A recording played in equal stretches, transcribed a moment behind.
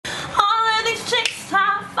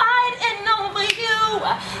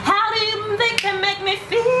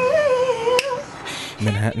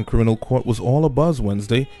Manhattan criminal court was all abuzz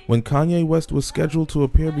Wednesday when Kanye West was scheduled to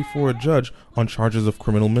appear before a judge on charges of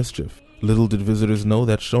criminal mischief. Little did visitors know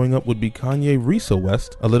that showing up would be Kanye Resa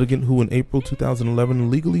West, a litigant who in April 2011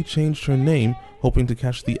 legally changed her name, hoping to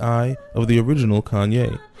catch the eye of the original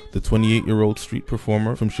Kanye. The 28-year-old street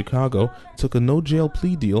performer from Chicago took a no-jail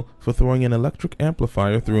plea deal for throwing an electric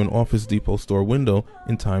amplifier through an Office Depot store window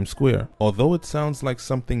in Times Square. Although it sounds like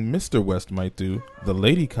something Mr. West might do, the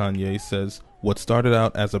lady Kanye says what started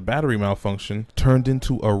out as a battery malfunction turned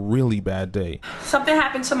into a really bad day. Something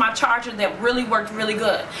happened to my charger that really worked really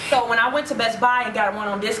good. So when I went to Best Buy and got one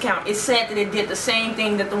on discount, it said that it did the same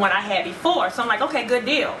thing that the one I had before. So I'm like, okay, good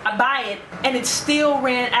deal. I buy it, and it still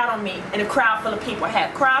ran out on me in a crowd full of people. I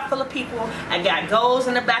had a crowd full of people. I got goals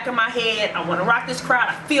in the back of my head. I want to rock this crowd.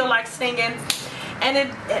 I feel like singing.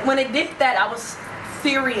 And when it did that, I was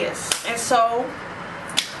furious. And so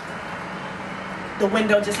the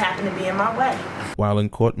window just happened to be in my way. While in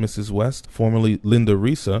court, Mrs. West, formerly Linda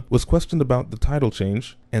Resa, was questioned about the title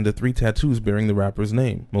change and the 3 tattoos bearing the rapper's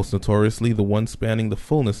name, most notoriously the one spanning the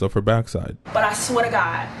fullness of her backside. But I swear to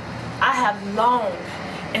God, I have longed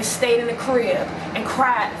and stayed in the crib and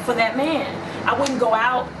cried for that man. I wouldn't go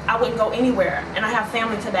out, I wouldn't go anywhere, and I have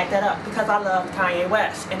family to back that up because I love Kanye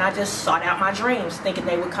West, and I just sought out my dreams thinking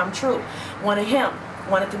they would come true.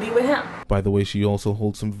 Wanted to be with him. By the way, she also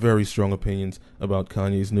holds some very strong opinions about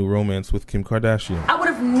Kanye's new romance with Kim Kardashian. I would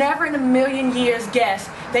have never in a million years guessed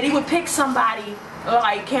that he would pick somebody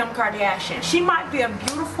like Kim Kardashian. She might be a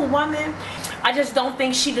beautiful woman. I just don't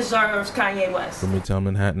think she deserves Kanye West. From Midtown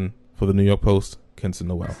Manhattan, for the New York Post, Kenson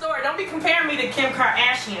Noel. Don't be comparing me to Kim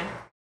Kardashian.